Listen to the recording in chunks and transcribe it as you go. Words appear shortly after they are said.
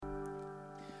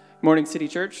Morning, City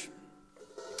Church.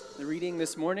 The reading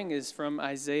this morning is from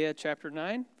Isaiah chapter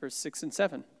 9, verse 6 and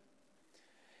 7.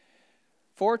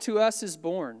 For to us is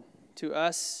born, to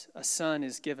us a son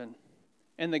is given,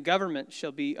 and the government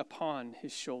shall be upon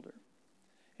his shoulder.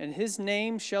 And his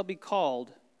name shall be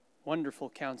called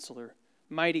Wonderful Counselor,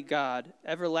 Mighty God,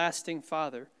 Everlasting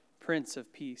Father, Prince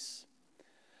of Peace.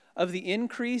 Of the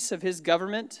increase of his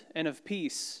government and of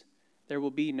peace there will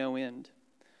be no end.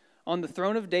 On the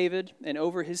throne of David and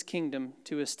over his kingdom,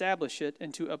 to establish it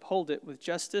and to uphold it with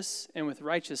justice and with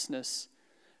righteousness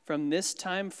from this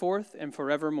time forth and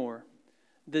forevermore.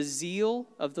 The zeal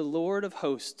of the Lord of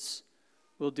hosts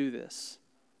will do this.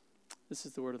 This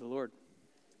is the word of the Lord.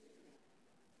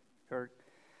 Kurt,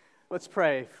 let's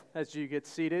pray as you get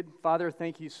seated. Father,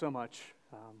 thank you so much.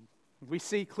 We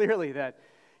see clearly that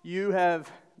you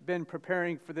have been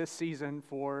preparing for this season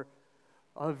for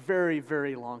a very,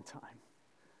 very long time.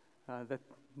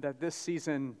 That this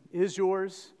season is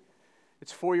yours.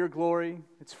 It's for your glory.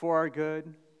 It's for our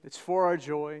good. It's for our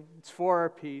joy. It's for our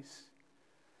peace.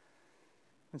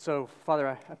 And so, Father,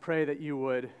 I pray that you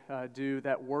would do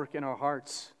that work in our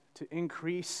hearts to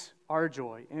increase our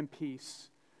joy and peace,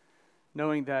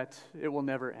 knowing that it will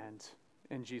never end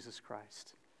in Jesus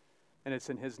Christ. And it's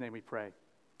in his name we pray.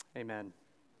 Amen.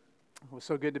 It was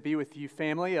so good to be with you,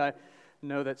 family. I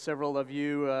know that several of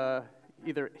you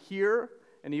either here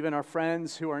and even our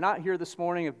friends who are not here this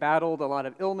morning have battled a lot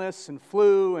of illness and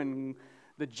flu and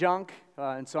the junk.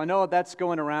 And so I know that's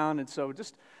going around. And so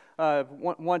just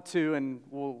want to, and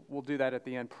we'll do that at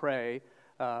the end, pray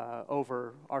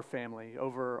over our family,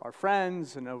 over our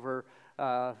friends, and over,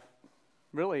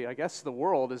 really, I guess the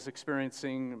world is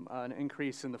experiencing an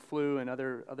increase in the flu and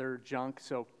other junk.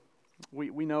 So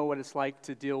we know what it's like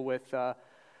to deal with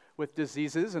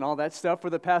diseases and all that stuff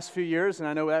for the past few years, and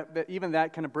I know that even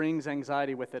that kind of brings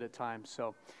anxiety with it at times.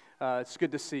 So it's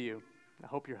good to see you. I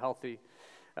hope you're healthy.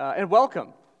 And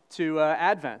welcome to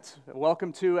Advent.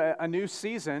 Welcome to a new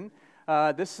season.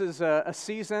 This is a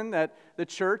season that the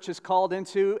church is called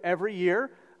into every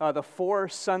year. The 4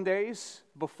 Sundays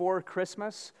before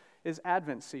Christmas is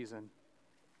Advent season.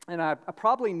 And I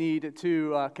probably need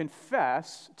to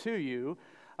confess to you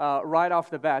right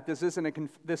off the bat, this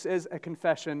is a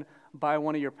confession by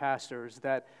one of your pastors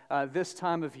that this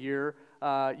time of year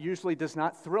usually does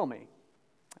not thrill me,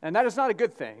 and that is not a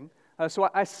good thing. So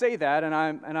I say that, and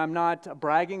I'm not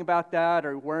bragging about that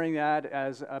or wearing that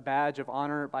as a badge of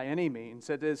honor by any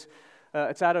means. It's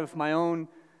out of my own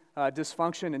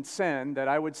dysfunction and sin that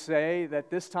I would say that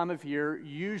this time of year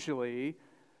usually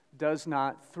does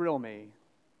not thrill me.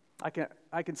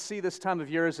 I can see this time of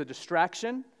year as a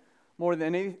distraction. More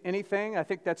than anything, I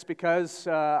think that's because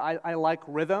I like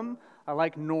rhythm, I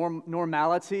like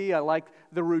normality, I like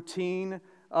the routine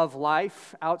of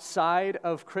life outside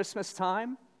of Christmas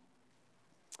time.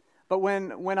 But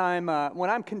when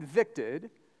I'm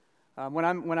convicted, when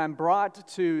I'm brought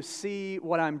to see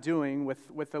what I'm doing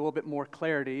with a little bit more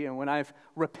clarity, and when I've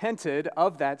repented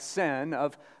of that sin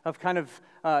of kind of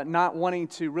not wanting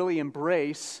to really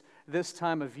embrace this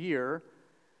time of year,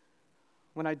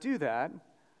 when I do that,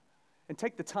 and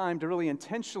take the time to really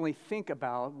intentionally think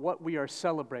about what we are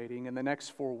celebrating in the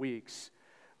next 4 weeks.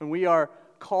 When we are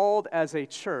called as a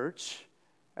church,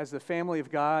 as the family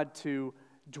of God, to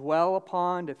dwell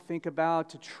upon, to think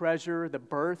about, to treasure the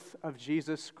birth of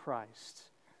Jesus Christ,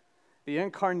 the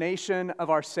incarnation of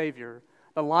our Savior,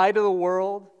 the light of the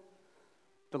world,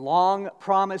 the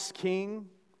long-promised King,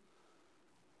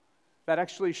 that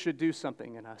actually should do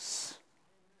something in us.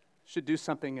 Should do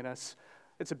something in us.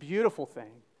 It's a beautiful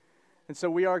thing. And so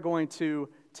we are going to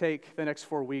take the next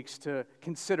 4 weeks to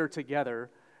consider together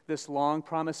this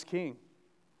long-promised King.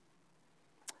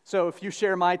 So if you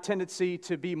share my tendency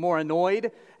to be more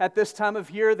annoyed at this time of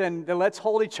year, then let's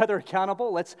hold each other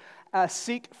accountable. Let's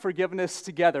seek forgiveness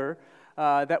together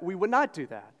that we would not do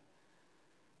that.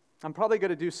 I'm probably going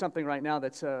to do something right now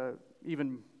that's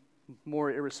even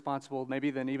more irresponsible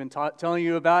maybe than even telling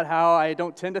you about how I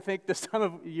don't tend to think this time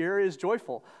of year is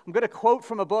joyful. I'm going to quote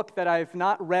from a book that I've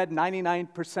not read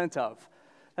 99% of.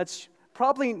 That's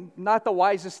probably not the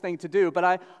wisest thing to do, but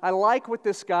I like what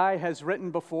this guy has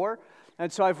written before, and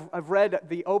so I've read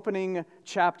the opening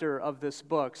chapter of this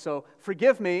book. So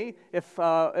forgive me if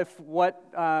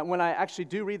when I actually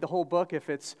do read the whole book, if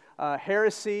it's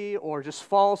heresy or just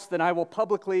false, then I will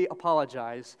publicly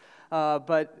apologize.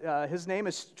 But his name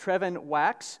is Trevin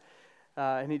Wax,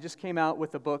 and he just came out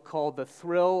with a book called The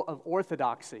Thrill of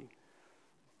Orthodoxy.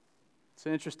 It's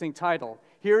an interesting title.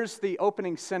 Here's the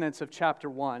opening sentence of chapter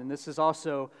 1, and this is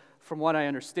also, from what I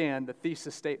understand, the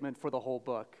thesis statement for the whole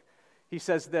book. He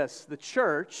says this: the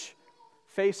church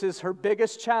faces her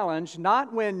biggest challenge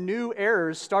not when new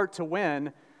errors start to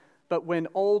win, but when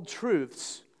old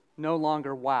truths no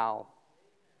longer wow.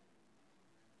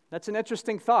 That's an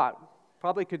interesting thought.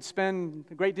 Probably could spend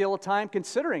a great deal of time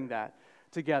considering that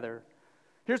together.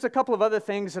 Here's a couple of other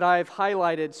things that I've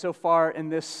highlighted so far in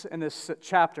this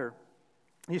chapter.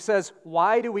 He says,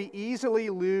 why do we easily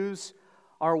lose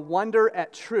our wonder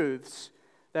at truths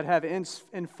that have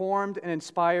informed and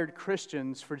inspired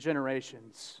Christians for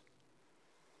generations?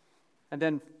 And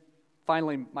then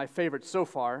finally, my favorite so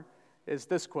far is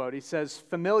this quote. He says,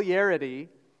 familiarity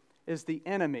is the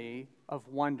enemy of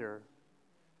wonder.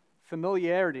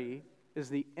 Familiarity is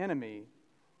the enemy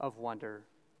of wonder.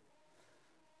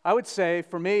 I would say,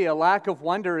 for me, a lack of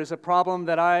wonder is a problem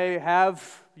that I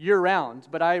have year-round,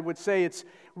 but I would say it's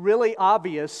really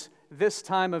obvious this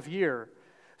time of year.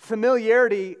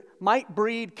 Familiarity might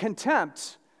breed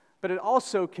contempt, but it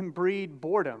also can breed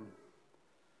boredom.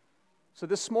 So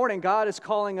this morning, God is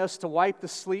calling us to wipe the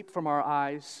sleep from our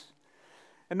eyes,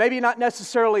 and maybe not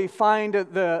necessarily find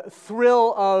the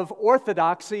thrill of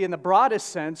orthodoxy in the broadest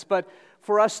sense, but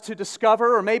for us to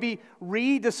discover or maybe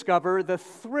rediscover the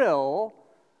thrill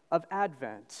of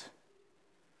Advent.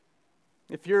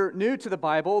 If you're new to the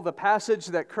Bible, the passage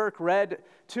that Kirk read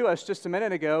to us just a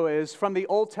minute ago is from the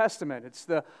Old Testament. It's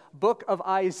the book of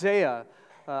Isaiah.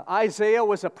 Isaiah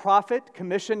was a prophet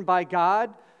commissioned by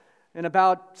God in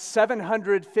about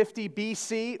 750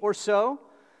 BC or so.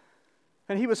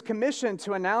 And he was commissioned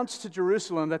to announce to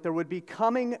Jerusalem that there would be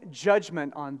coming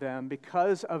judgment on them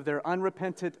because of their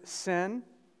unrepentant sin,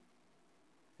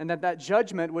 and that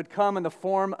judgment would come in the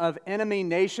form of enemy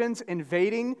nations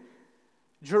invading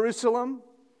Jerusalem.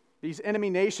 These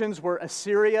enemy nations were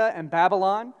Assyria and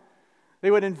Babylon.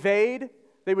 They would invade,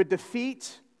 they would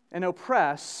defeat and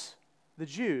oppress the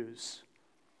Jews.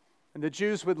 And the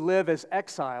Jews would live as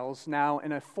exiles now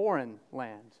in a foreign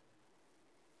land.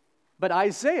 But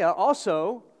Isaiah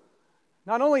also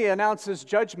not only announces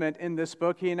judgment in this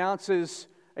book, he announces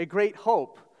a great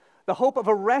hope, the hope of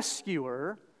a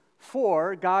rescuer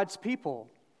for God's people.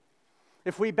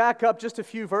 If we back up just a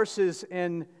few verses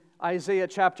in Isaiah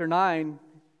chapter 9,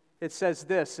 it says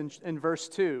this in verse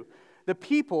 2, "The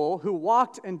people who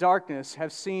walked in darkness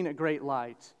have seen a great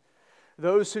light.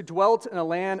 Those who dwelt in a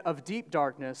land of deep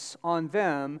darkness, on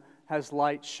them has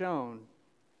light shone."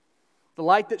 The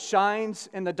light that shines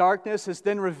in the darkness is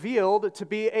then revealed to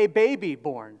be a baby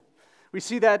born. We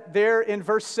see that there in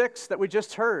verse 6 that we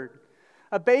just heard.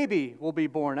 A baby will be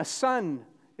born, a son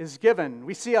is given.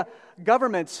 We see a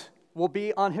government will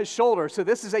be on his shoulder. So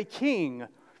this is a king.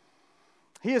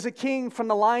 He is a king from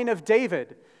the line of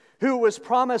David, who was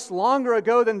promised longer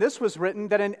ago than this was written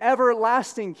that an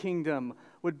everlasting kingdom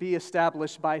would be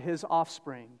established by his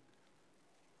offspring.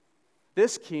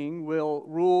 This king will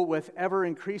rule with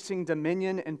ever-increasing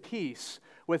dominion and peace,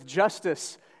 with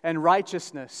justice and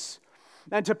righteousness.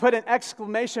 And to put an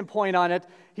exclamation point on it,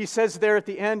 he says there at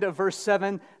the end of verse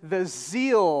 7, "The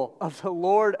zeal of the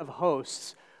Lord of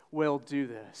hosts will do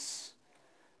this."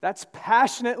 That's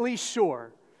passionately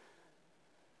sure.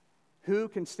 Who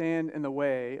can stand in the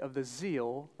way of the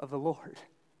zeal of the Lord?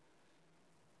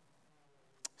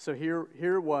 So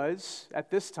here was, at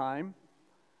this time,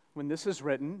 when this is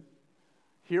written,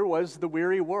 here was the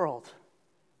weary world,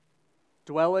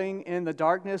 dwelling in the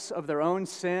darkness of their own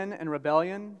sin and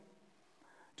rebellion,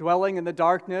 dwelling in the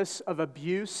darkness of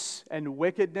abuse and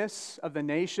wickedness of the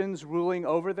nations ruling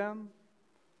over them,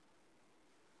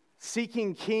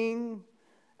 seeking king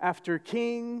after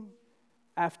king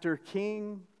after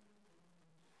king,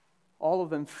 all of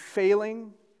them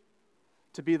failing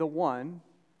to be the one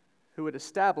who would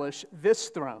establish this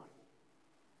throne,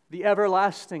 the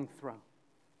everlasting throne.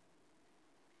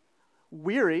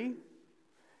 Weary,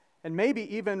 and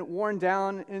maybe even worn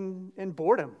down in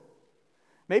boredom,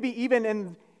 maybe even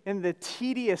in the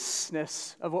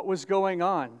tediousness of what was going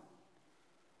on.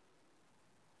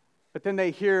 But then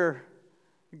they hear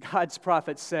God's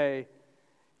prophet say,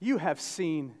 "You have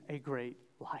seen a great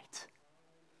light."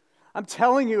 I'm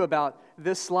telling you about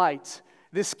this light,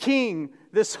 this king,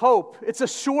 this hope. It's a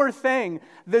sure thing.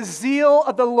 The zeal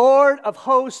of the Lord of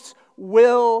hosts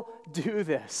will do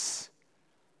this.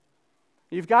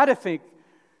 You've got to think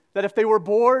that if they were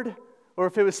bored or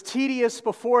if it was tedious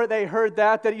before they heard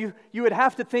that you would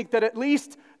have to think that at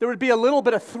least there would be a little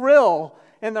bit of thrill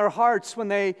in their hearts when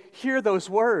they hear those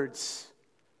words.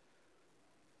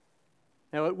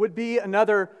 Now, it would be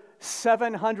another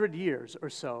 700 years or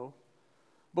so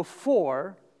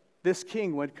before this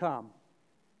king would come.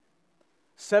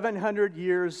 700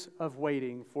 years of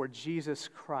waiting for Jesus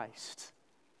Christ,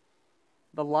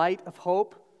 the light of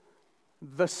hope,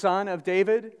 the Son of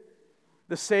David,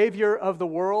 the Savior of the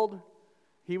world,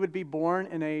 he would be born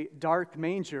in a dark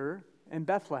manger in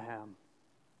Bethlehem.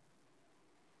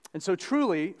 And so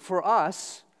truly, for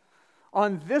us,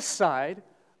 on this side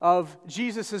of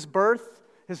Jesus' birth,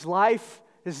 his life,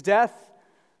 his death,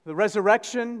 the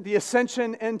resurrection, the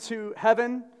ascension into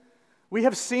heaven, we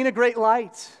have seen a great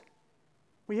light.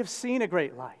 We have seen a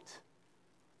great light.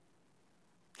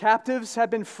 Captives have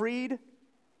been freed.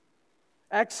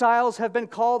 Exiles have been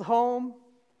called home.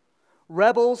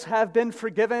 Rebels have been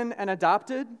forgiven and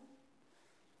adopted.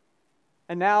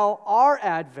 And now our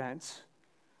Advent,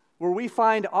 where we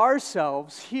find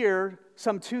ourselves here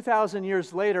some 2,000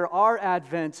 years later, our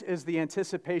Advent is the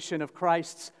anticipation of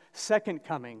Christ's second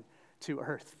coming to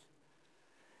earth.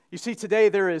 You see, today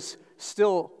there is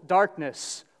still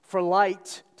darkness for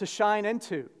light to shine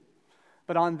into.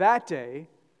 But on that day,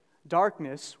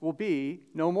 darkness will be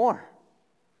no more.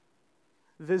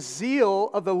 The zeal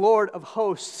of the Lord of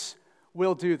hosts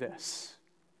will do this.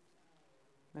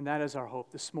 And that is our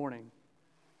hope this morning.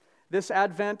 This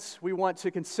Advent, we want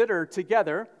to consider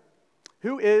together,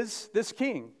 who is this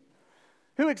king?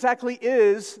 Who exactly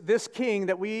is this king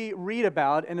that we read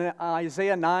about in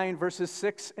Isaiah 9, verses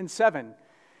 6 and 7?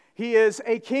 He is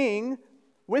a king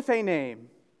with a name.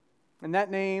 And that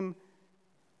name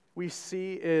we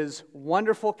see is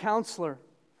Wonderful Counselor,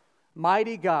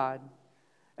 Mighty God,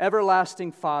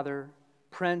 Everlasting Father,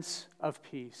 Prince of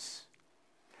Peace.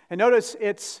 And notice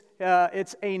it's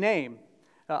a name.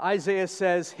 Isaiah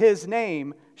says, his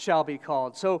name shall be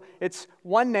called. So it's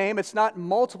one name. It's not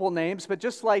multiple names, but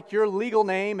just like your legal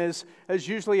name is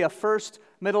usually a first,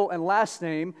 middle, and last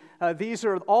name, these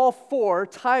are all four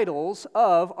titles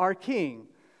of our king.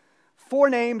 Four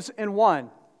names in one.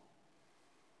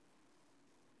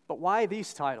 But why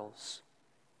these titles?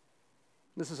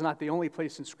 This is not the only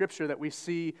place in Scripture that we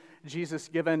see Jesus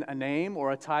given a name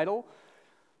or a title.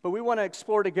 But we want to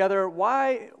explore together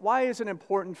why is it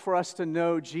important for us to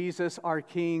know Jesus, our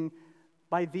King,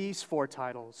 by these four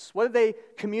titles? What do they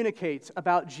communicate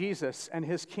about Jesus and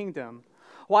his kingdom?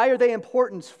 Why are they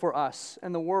important for us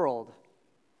and the world?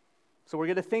 So we're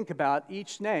going to think about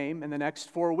each name in the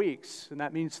next 4 weeks. And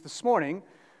that means this morning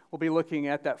we'll be looking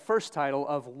at that first title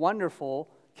of Wonderful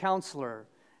Counselor.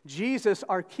 Jesus,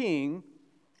 our King,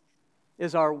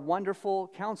 is our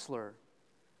wonderful counselor.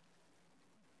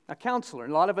 A counselor.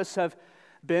 And a lot of us have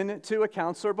been to a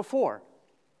counselor before.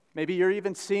 Maybe you're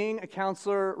even seeing a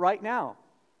counselor right now.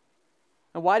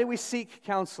 And why do we seek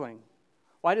counseling?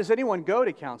 Why does anyone go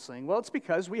to counseling? Well, it's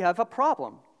because we have a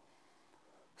problem.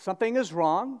 Something is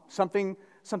wrong. Something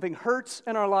hurts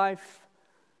in our life.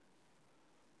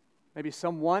 Maybe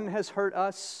someone has hurt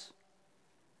us.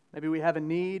 Maybe we have a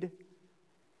need.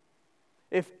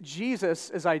 If Jesus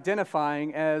is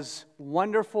identifying as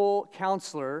wonderful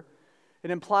counselor, it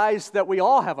implies that we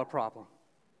all have a problem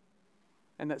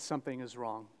and that something is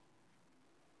wrong.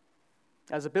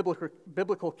 As a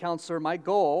biblical counselor, my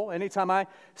goal, anytime I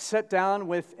sit down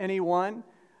with anyone,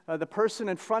 the person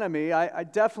in front of me, I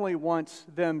definitely want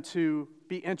them to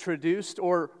be introduced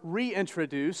or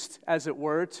reintroduced, as it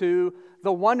were, to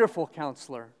the wonderful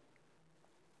counselor.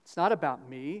 It's not about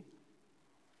me.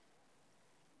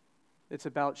 It's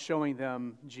about showing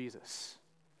them Jesus.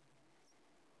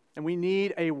 And we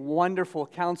need a wonderful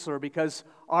counselor because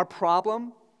our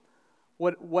problem,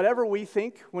 whatever we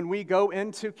think when we go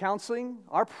into counseling,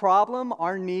 our problem,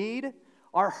 our need,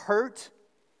 our hurt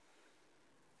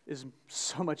is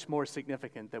so much more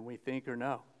significant than we think or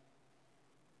know.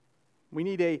 We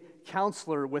need a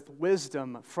counselor with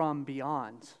wisdom from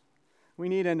beyond. We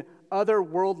need an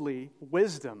otherworldly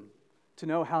wisdom to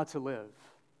know how to live.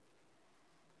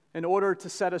 In order to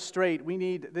set us straight, we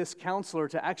need this counselor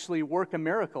to actually work a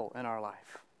miracle in our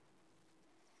life.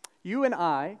 You and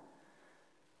I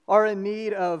are in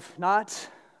need of not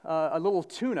a little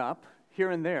tune-up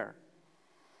here and there.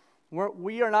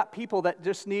 We are not people that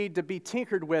just need to be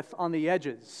tinkered with on the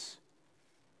edges.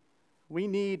 We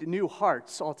need new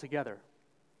hearts altogether.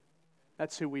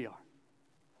 That's who we are.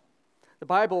 The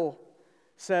Bible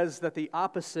says that the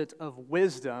opposite of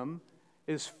wisdom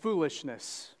is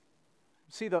foolishness.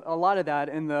 See a lot of that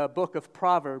in the book of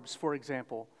Proverbs, for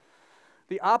example.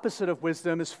 The opposite of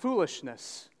wisdom is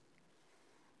foolishness.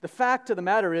 The fact of the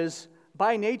matter is,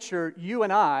 by nature, you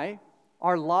and I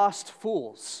are lost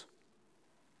fools.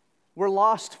 We're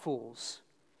lost fools.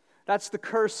 That's the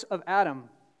curse of Adam.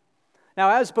 Now,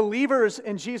 as believers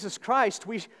in Jesus Christ,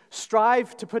 we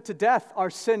strive to put to death our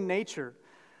sin nature.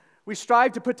 We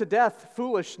strive to put to death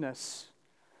foolishness.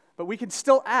 But we can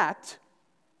still act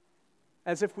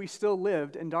as if we still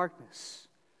lived in darkness.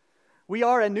 We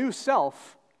are a new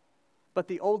self, but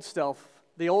the old self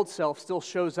still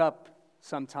shows up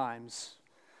sometimes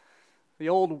The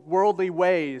old worldly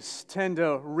ways tend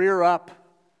to rear up,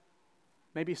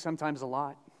 maybe sometimes a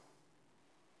lot.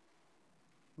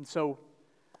 And so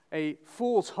a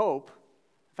fool's hope,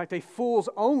 in fact, a fool's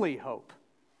only hope,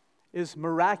 is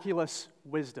miraculous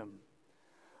wisdom.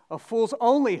 A fool's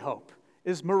only hope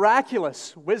is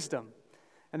miraculous wisdom.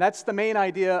 And that's the main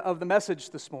idea of the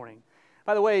message this morning.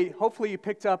 By the way, hopefully you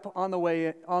picked up on the way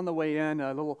in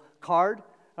a little card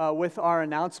with our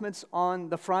announcements on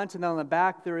the front, and on the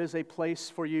back there is a place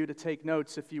for you to take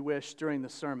notes if you wish during the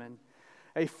sermon.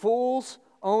 A fool's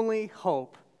only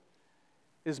hope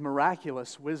is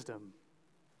miraculous wisdom.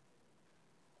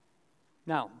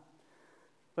 Now,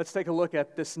 let's take a look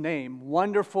at this name,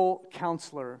 Wonderful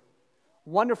Counselor.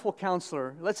 Wonderful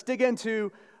Counselor. Let's dig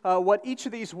into what each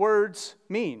of these words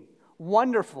mean.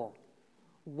 Wonderful.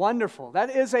 Wonderful. That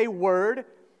is a word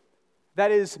that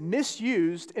is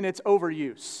misused in its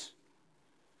overuse.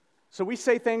 So we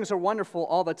say things are wonderful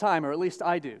all the time, or at least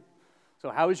I do. So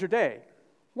how was your day?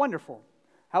 Wonderful.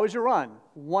 How was your run?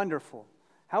 Wonderful.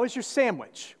 How was your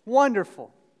sandwich?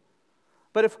 Wonderful.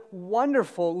 But if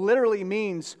wonderful literally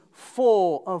means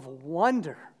full of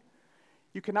wonder,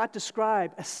 you cannot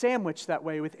describe a sandwich that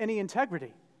way with any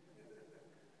integrity.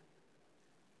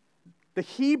 The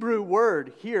Hebrew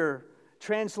word here,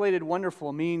 translated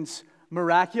wonderful, means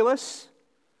miraculous,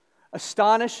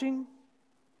 astonishing,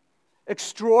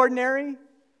 extraordinary,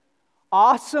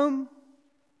 awesome,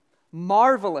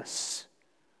 marvelous,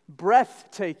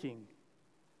 breathtaking.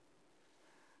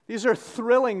 These are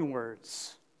thrilling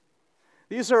words.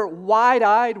 These are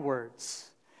wide-eyed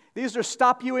words. These are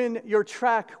stop you in your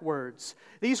track words.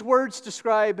 These words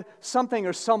describe something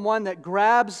or someone that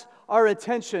grabs our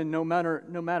attention no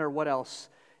matter what else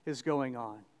is going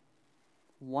on.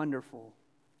 Wonderful.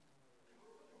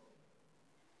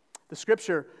 The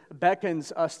Scripture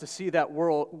beckons us to see that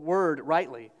word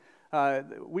rightly.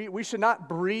 We should not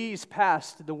breeze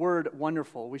past the word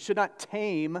wonderful. We should not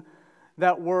tame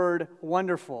that word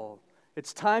wonderful.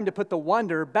 It's time to put the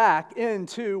wonder back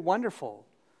into wonderful.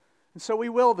 And so we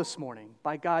will this morning,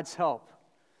 by God's help.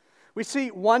 We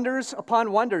see wonders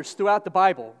upon wonders throughout the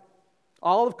Bible.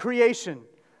 All of creation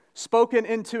spoken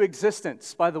into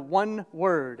existence by the one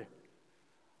word.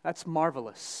 That's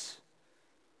marvelous.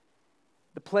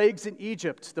 The plagues in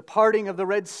Egypt, the parting of the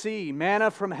Red Sea, manna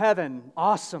from heaven,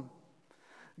 awesome.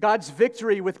 God's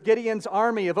victory with Gideon's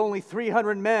army of only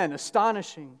 300 men,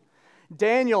 astonishing.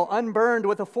 Daniel unburned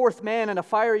with a fourth man in a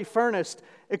fiery furnace,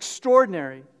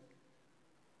 extraordinary.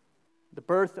 The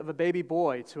birth of a baby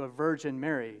boy to a Virgin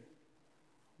Mary,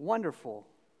 wonderful.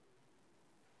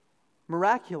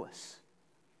 Miraculous.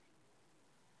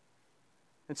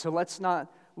 And so let's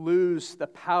not lose the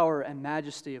power and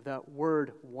majesty of that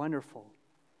word wonderful.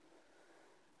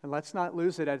 And let's not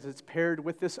lose it as it's paired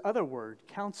with this other word,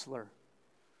 counselor.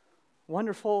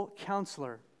 Wonderful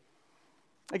counselor.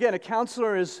 Again, a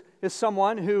counselor is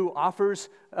someone who offers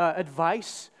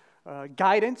advice,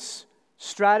 guidance,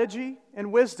 strategy,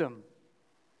 and wisdom.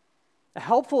 A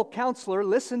helpful counselor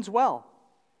listens well.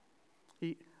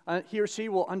 He or she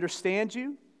will understand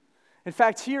you. In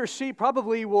fact, he or she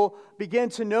probably will begin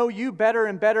to know you better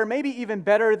and better, maybe even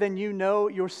better than you know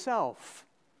yourself.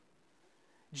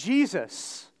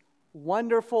 Jesus,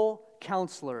 wonderful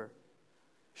counselor,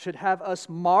 should have us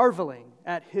marveling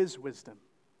at his wisdom.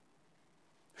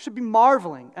 We should be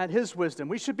marveling at his wisdom.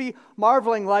 We should be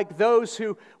marveling like those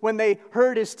who, when they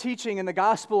heard his teaching in the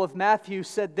Gospel of Matthew,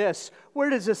 said this, "Where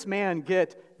does this man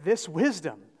get this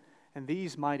wisdom and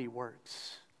these mighty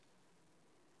works?"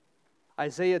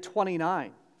 Isaiah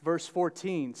 29, verse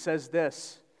 14 says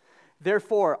this,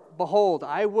 "Therefore, behold,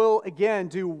 I will again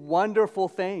do wonderful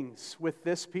things with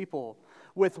this people,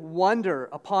 with wonder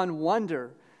upon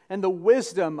wonder, and the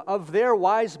wisdom of their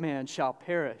wise man shall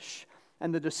perish,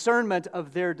 and the discernment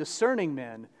of their discerning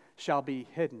men shall be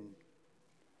hidden."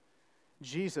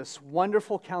 Jesus,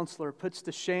 wonderful counselor, puts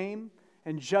to shame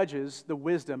and judges the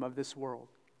wisdom of this world.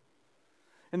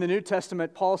 In the New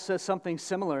Testament, Paul says something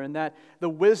similar in that the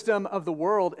wisdom of the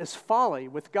world is folly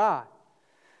with God,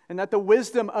 and that the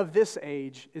wisdom of this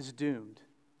age is doomed.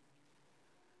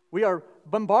 We are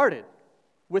bombarded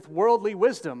with worldly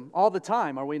wisdom all the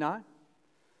time, are we not?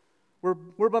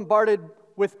 We're bombarded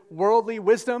with worldly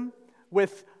wisdom,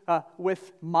 with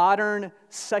modern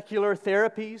secular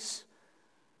therapies.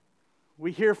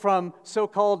 We hear from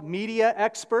so-called media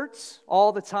experts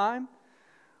all the time.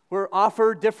 We're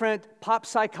offered different pop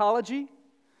psychology.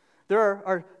 There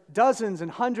are dozens and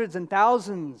hundreds and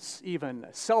thousands even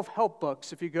self-help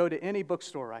books if you go to any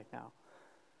bookstore right now.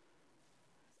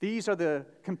 These are the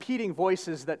competing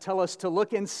voices that tell us to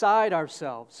look inside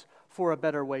ourselves for a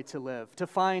better way to live, to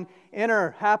find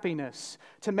inner happiness,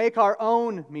 to make our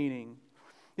own meaning.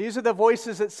 These are the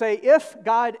voices that say, if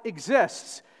God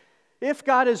exists, if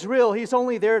God is real, He's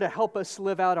only there to help us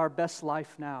live out our best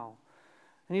life now.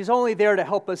 And He's only there to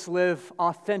help us live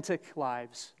authentic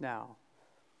lives now.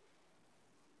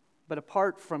 But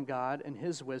apart from God and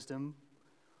His wisdom,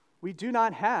 we do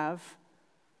not have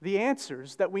the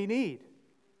answers that we need.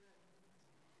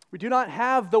 We do not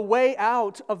have the way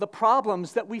out of the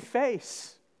problems that we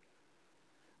face.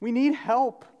 We need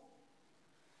help.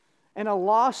 And a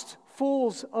lost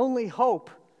fool's only hope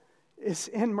is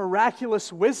in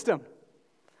miraculous wisdom.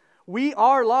 We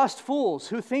are lost fools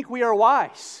who think we are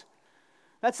wise.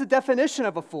 That's the definition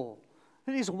of a fool,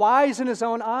 that he's wise in his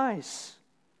own eyes.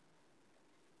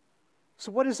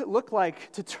 So what does it look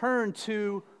like to turn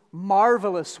to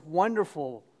marvelous,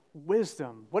 wonderful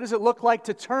wisdom? What does it look like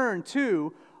to turn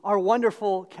to our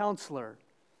wonderful counselor?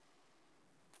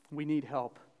 We need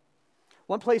help.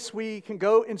 One place we can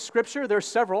go in Scripture, there's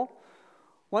several.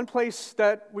 One place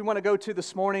that we want to go to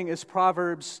this morning is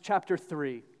Proverbs chapter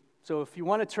 3. So if you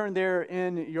want to turn there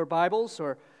in your Bibles,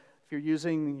 or if you're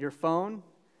using your phone,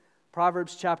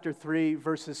 Proverbs chapter 3,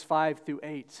 verses 5 through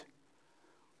 8.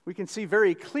 We can see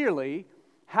very clearly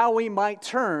how we might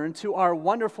turn to our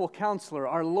wonderful counselor,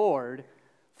 our Lord,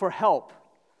 for help.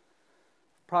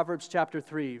 Proverbs chapter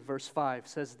 3, verse 5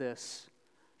 says this: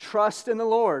 "Trust in the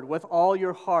Lord with all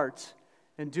your heart,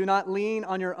 and do not lean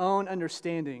on your own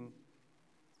understanding.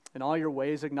 In all your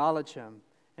ways acknowledge Him,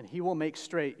 and He will make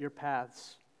straight your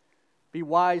paths. Be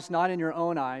wise not in your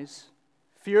own eyes.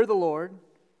 Fear the Lord,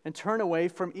 and turn away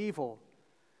from evil.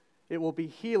 It will be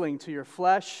healing to your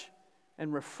flesh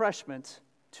and refreshment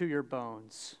to your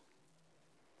bones."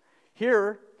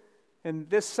 Here, in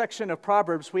this section of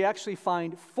Proverbs, we actually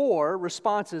find 4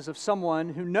 responses of someone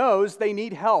who knows they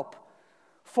need help.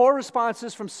 4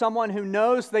 responses from someone who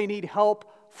knows they need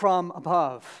help from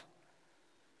above.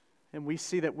 And we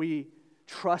see that we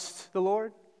trust the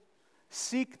Lord,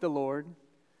 seek the Lord,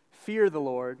 fear the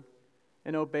Lord,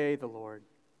 and obey the Lord.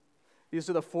 These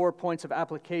are the 4 points of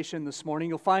application this morning.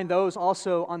 You'll find those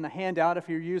also on the handout if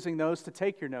you're using those to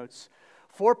take your notes.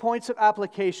 4 points of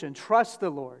application: trust the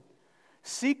Lord,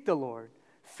 seek the Lord,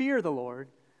 fear the Lord,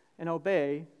 and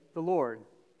obey the Lord.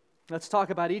 Let's talk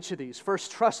about each of these.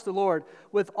 First, trust the Lord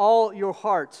with all your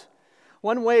heart.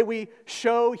 One way we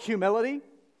show humility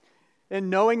in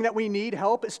knowing that we need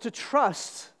help is to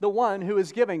trust the one who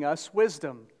is giving us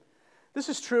wisdom. This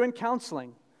is true in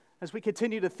counseling. As we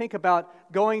continue to think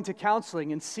about going to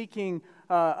counseling and seeking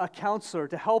a counselor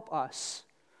to help us,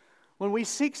 when we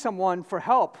seek someone for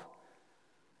help,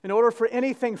 in order for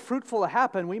anything fruitful to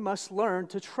happen, we must learn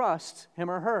to trust him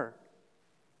or her.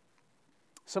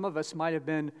 Some of us might have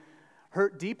been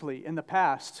hurt deeply in the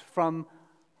past from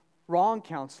wrong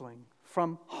counseling,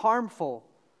 from harmful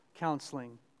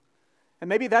counseling. And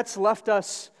maybe that's left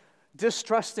us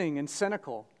distrusting and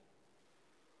cynical.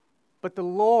 But the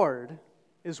Lord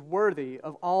is worthy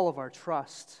of all of our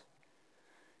trust.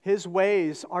 His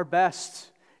ways are best.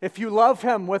 If you love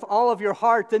Him with all of your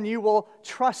heart, then you will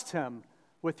trust Him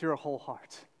with your whole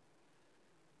heart.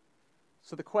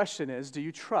 So the question is, do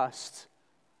you trust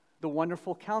the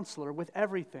wonderful counselor with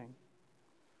everything?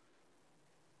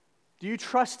 Do you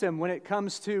trust Him when it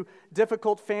comes to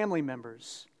difficult family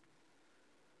members?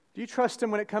 Do you trust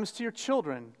Him when it comes to your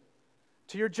children,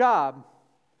 to your job,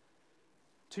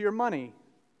 to your money?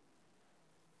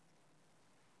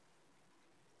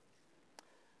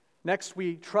 Next,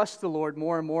 we trust the Lord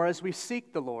more and more as we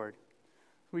seek the Lord.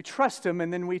 We trust Him,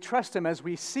 and then we trust Him as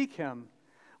we seek Him.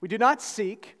 We do not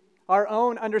seek our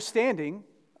own understanding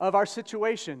of our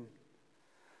situation.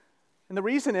 And the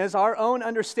reason is our own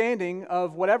understanding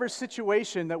of whatever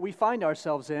situation that we find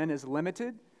ourselves in is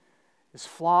limited, is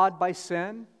flawed by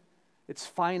sin, it's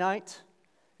finite,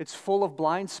 it's full of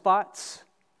blind spots.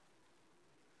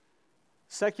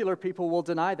 Secular people will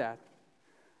deny that.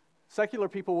 Secular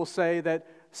people will say that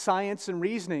science and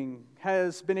reasoning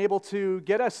has been able to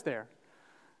get us there.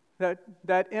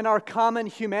 That in our common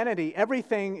humanity,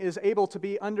 everything is able to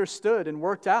be understood and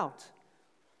worked out.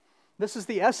 This is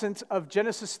the essence of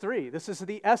Genesis 3. This is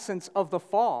the essence of the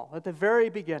fall at the very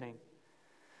beginning.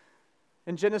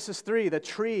 In Genesis 3, the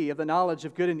tree of the knowledge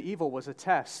of good and evil was a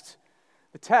test.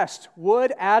 The test: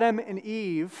 would Adam and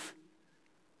Eve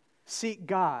seek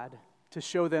God to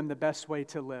show them the best way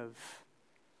to live?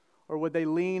 Or would they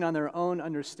lean on their own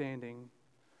understanding?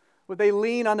 Would they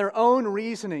lean on their own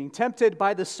reasoning, tempted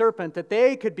by the serpent that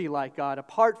they could be like God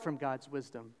apart from God's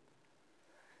wisdom?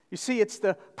 You see, it's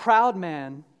the proud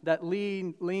man that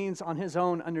leans on his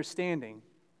own understanding.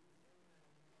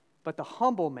 But the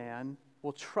humble man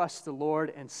will trust the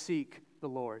Lord and seek the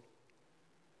Lord.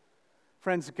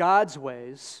 Friends, God's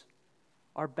ways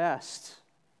are best.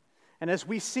 And as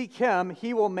we seek Him,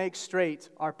 He will make straight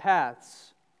our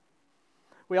paths.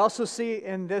 We also see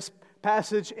in this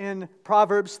passage in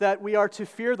Proverbs that we are to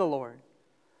fear the Lord.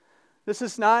 This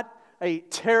is not a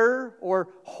terror or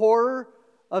horror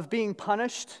of being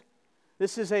punished.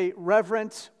 This is a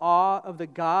reverent awe of the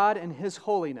God and His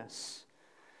holiness,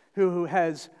 who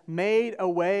has made a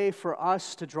way for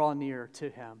us to draw near to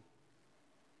Him.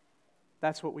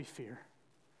 That's what we fear.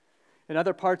 In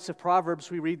other parts of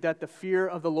Proverbs, we read that the fear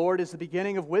of the Lord is the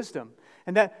beginning of wisdom,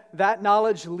 and that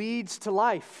knowledge leads to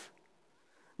life.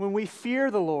 When we fear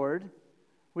the Lord,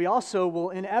 we also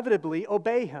will inevitably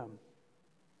obey Him.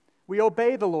 We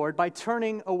obey the Lord by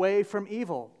turning away from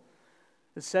evil.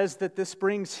 It says that this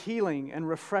brings healing and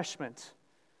refreshment.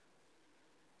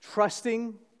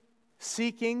 Trusting,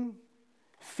 seeking,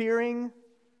 fearing.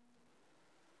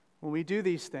 When we do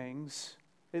these things,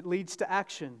 it leads to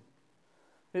action.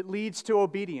 It leads to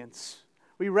obedience.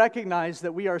 We recognize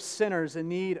that we are sinners in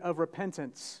need of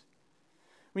repentance.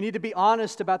 We need to be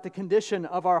honest about the condition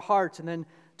of our hearts and then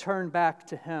turn back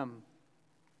to Him.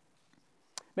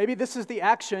 Maybe this is the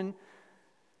action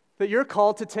that you're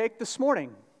called to take this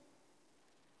morning.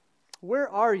 Where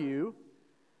are you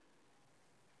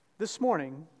this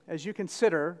morning as you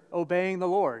consider obeying the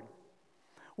Lord?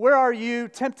 Where are you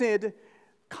tempted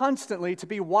constantly to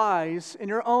be wise in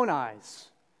your own eyes?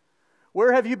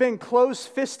 Where have you been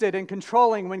close-fisted and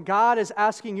controlling when God is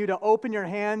asking you to open your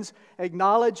hands,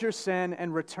 acknowledge your sin,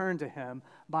 and return to Him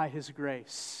by His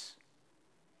grace?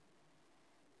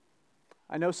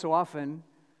 I know so often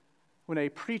when a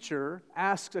preacher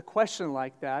asks a question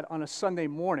like that on a Sunday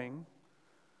morning,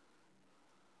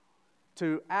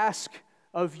 to ask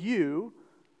of you,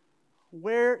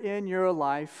 where in your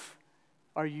life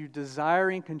are you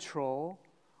desiring control?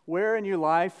 Where in your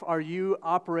life are you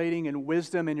operating in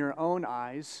wisdom in your own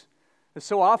eyes? And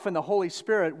so often the Holy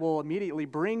Spirit will immediately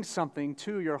bring something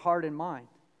to your heart and mind.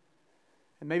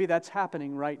 And maybe that's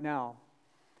happening right now.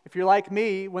 If you're like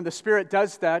me, when the Spirit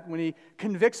does that, when He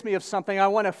convicts me of something, I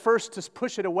want to first just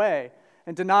push it away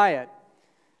and deny it.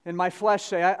 And my flesh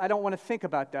say, I don't want to think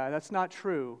about that. That's not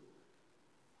true.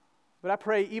 But I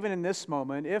pray even in this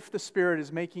moment, if the Spirit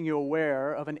is making you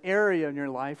aware of an area in your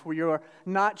life where you are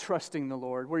not trusting the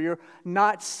Lord, where you're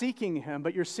not seeking Him,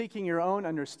 but you're seeking your own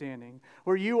understanding,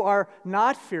 where you are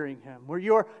not fearing Him, where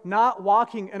you're not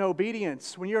walking in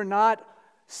obedience, when you're not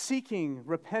seeking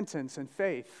repentance and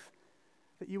faith,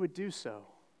 that you would do so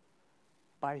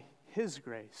by His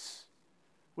grace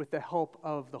with the help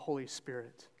of the Holy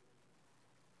Spirit.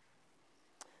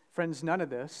 Friends, none of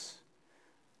this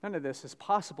is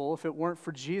possible if it weren't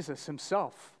for Jesus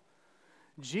Himself.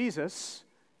 Jesus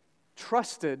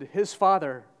trusted His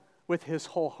Father with His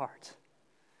whole heart.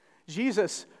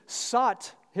 Jesus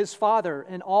sought His Father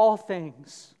in all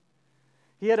things.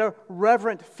 He had a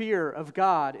reverent fear of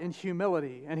God in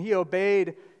humility, and He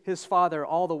obeyed His Father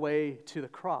all the way to the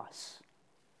cross.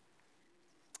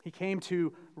 He came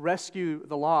to rescue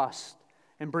the lost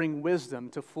and bring wisdom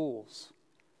to fools.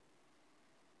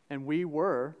 And we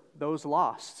were those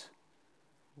lost.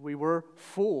 We were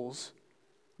fools,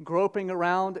 groping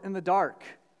around in the dark,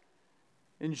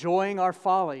 enjoying our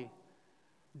folly,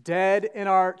 dead in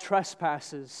our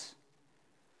trespasses.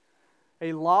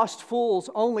 A lost fool's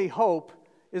only hope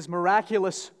is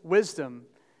miraculous wisdom,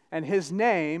 and His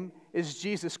name is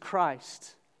Jesus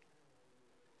Christ.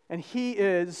 And He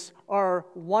is our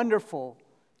wonderful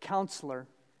counselor.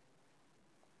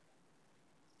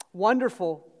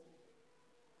 Wonderful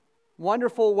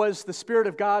was the Spirit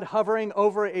of God hovering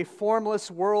over a formless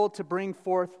world to bring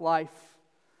forth life.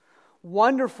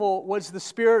 Wonderful was the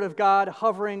Spirit of God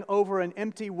hovering over an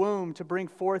empty womb to bring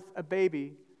forth a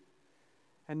baby.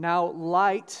 And now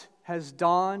light has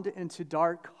dawned into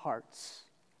dark hearts.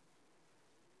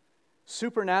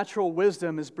 Supernatural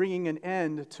wisdom is bringing an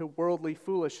end to worldly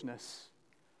foolishness.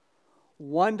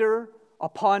 Wonder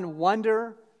upon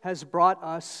wonder has brought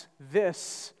us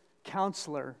this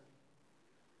counselor.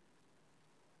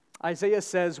 Isaiah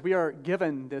says we are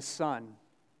given this son.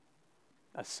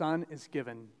 A son is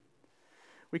given.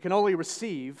 We can only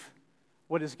receive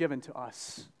what is given to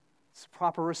us. It's a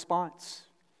proper response.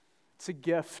 It's a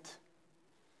gift.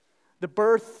 The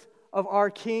birth of our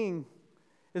King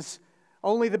is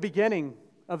only the beginning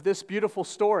of this beautiful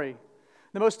story.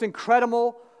 The most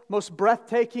incredible, most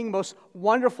breathtaking, most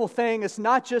wonderful thing is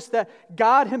not just that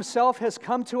God Himself has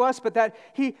come to us, but that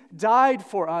He died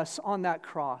for us on that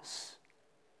cross.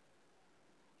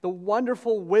 The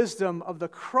wonderful wisdom of the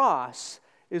cross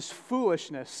is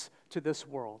foolishness to this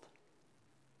world.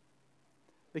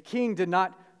 The King did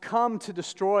not come to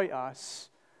destroy us,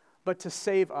 but to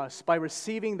save us by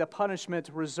receiving the punishment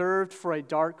reserved for a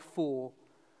dark fool,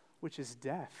 which is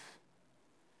death.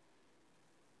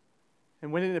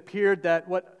 And when it appeared that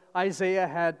what Isaiah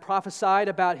had prophesied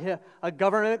about a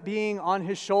government being on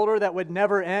his shoulder that would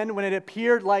never end, when it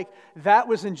appeared like that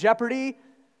was in jeopardy,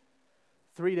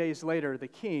 3 days later, the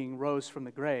King rose from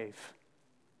the grave.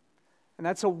 And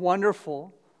that's a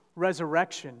wonderful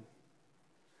resurrection.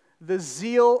 The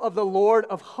zeal of the Lord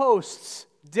of hosts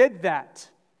did that.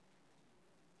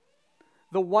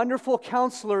 The wonderful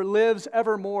counselor lives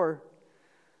evermore.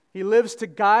 He lives to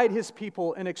guide his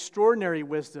people in extraordinary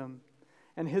wisdom,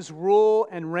 and his rule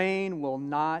and reign will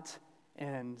not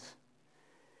end.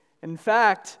 In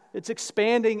fact, it's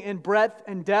expanding in breadth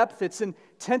and depth. It's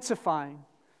intensifying.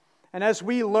 And as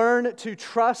we learn to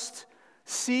trust,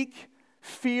 seek,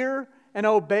 fear, and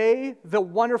obey the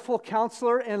wonderful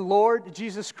counselor and Lord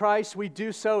Jesus Christ, we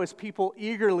do so as people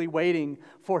eagerly waiting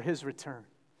for his return.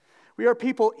 We are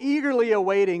people eagerly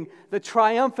awaiting the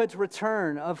triumphant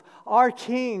return of our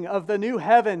King of the new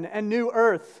heaven and new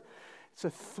earth. It's a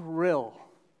thrill.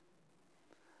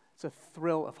 It's a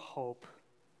thrill of hope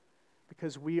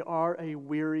because we are a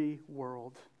weary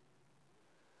world.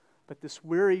 But this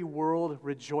weary world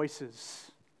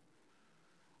rejoices.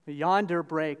 Yonder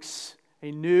breaks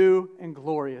a new and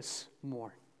glorious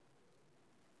morn.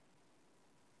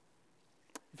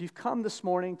 If you've come this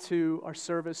morning to our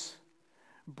service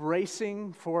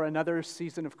bracing for another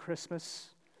season of Christmas,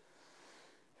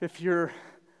 if you're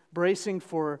bracing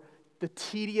for the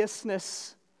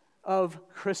tediousness of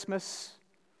Christmas,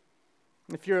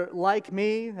 if you're like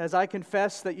me, as I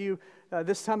confess that you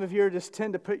this time of year just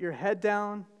tend to put your head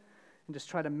down and just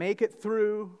try to make it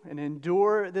through and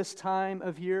endure this time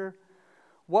of year,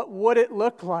 what would it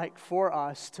look like for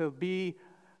us to be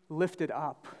lifted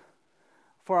up,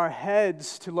 for our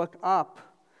heads to look up,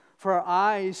 for our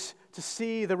eyes to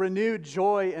see the renewed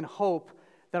joy and hope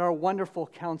that our wonderful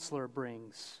counselor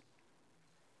brings?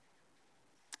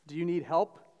 Do you need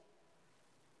help?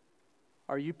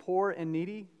 Are you poor and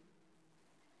needy?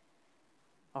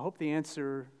 I hope the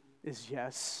answer is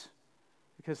yes,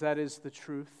 because that is the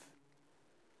truth.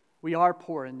 We are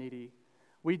poor and needy.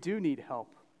 We do need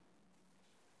help.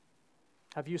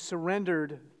 Have you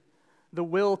surrendered the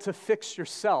will to fix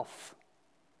yourself?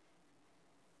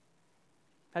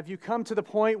 Have you come to the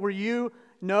point where you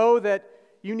know that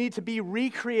you need to be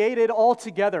recreated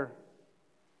altogether?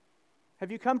 Have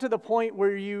you come to the point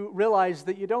where you realize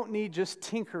that you don't need just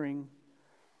tinkering,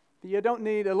 that you don't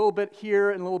need a little bit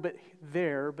here and a little bit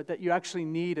there, but that you actually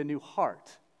need a new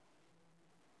heart?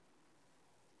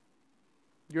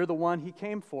 You're the one he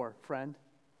came for, friend.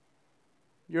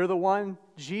 You're the one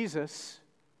Jesus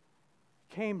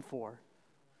came for,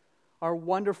 our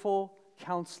wonderful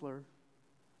counselor.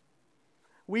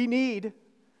 We need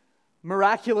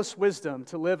miraculous wisdom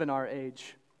to live in our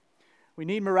age. We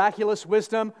need miraculous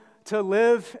wisdom to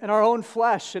live in our own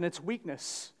flesh and its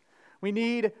weakness. We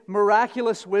need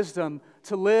miraculous wisdom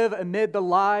to live amid the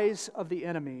lies of the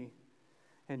enemy.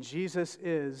 And Jesus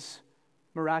is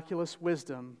miraculous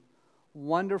wisdom,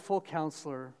 wonderful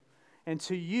counselor, and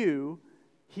to you,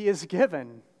 he is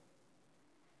given.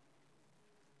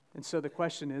 And so the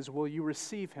question is, will you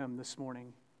receive him this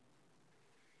morning?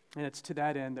 And it's to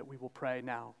that end that we will pray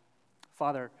now.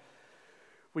 Father,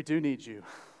 we do need you.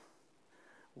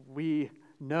 We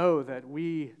know that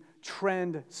we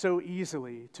trend so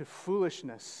easily to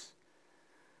foolishness.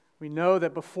 We know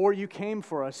that before you came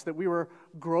for us, that we were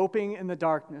groping in the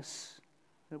darkness,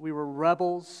 that we were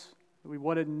rebels, that we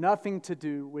wanted nothing to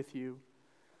do with you.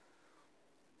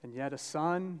 And yet a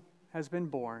son has been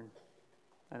born,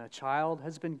 and a child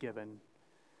has been given,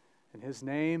 and his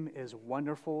name is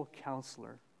Wonderful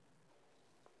Counselor.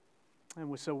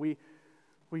 And so we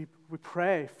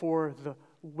pray for the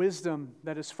wisdom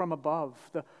that is from above,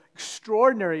 the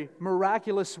extraordinary,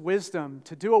 miraculous wisdom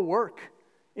to do a work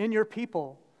in your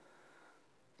people,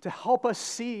 to help us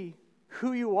see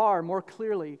who you are more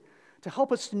clearly, to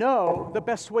help us know the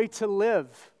best way to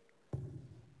live.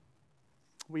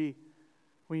 We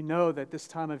know that this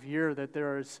time of year that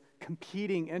there is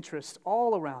competing interests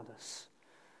all around us.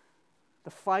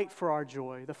 The fight for our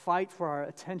joy, the fight for our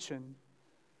attention.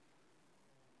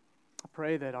 I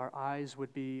pray that our eyes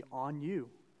would be on you.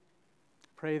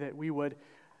 Pray that we would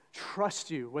trust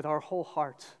you with our whole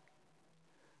heart.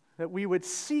 That we would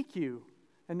seek you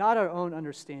and not our own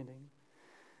understanding.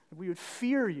 That we would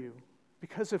fear you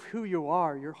because of who you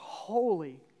are. You're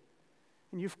holy.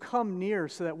 And you've come near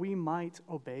so that we might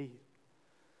obey you.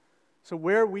 So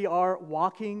where we are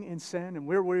walking in sin and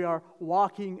where we are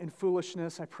walking in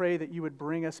foolishness, I pray that you would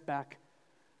bring us back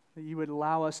that you would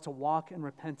allow us to walk in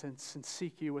repentance and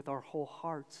seek you with our whole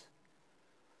heart.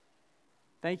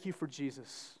 Thank you for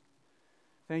Jesus.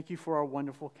 Thank you for our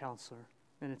wonderful counselor.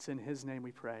 And it's in his name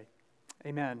we pray.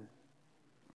 Amen.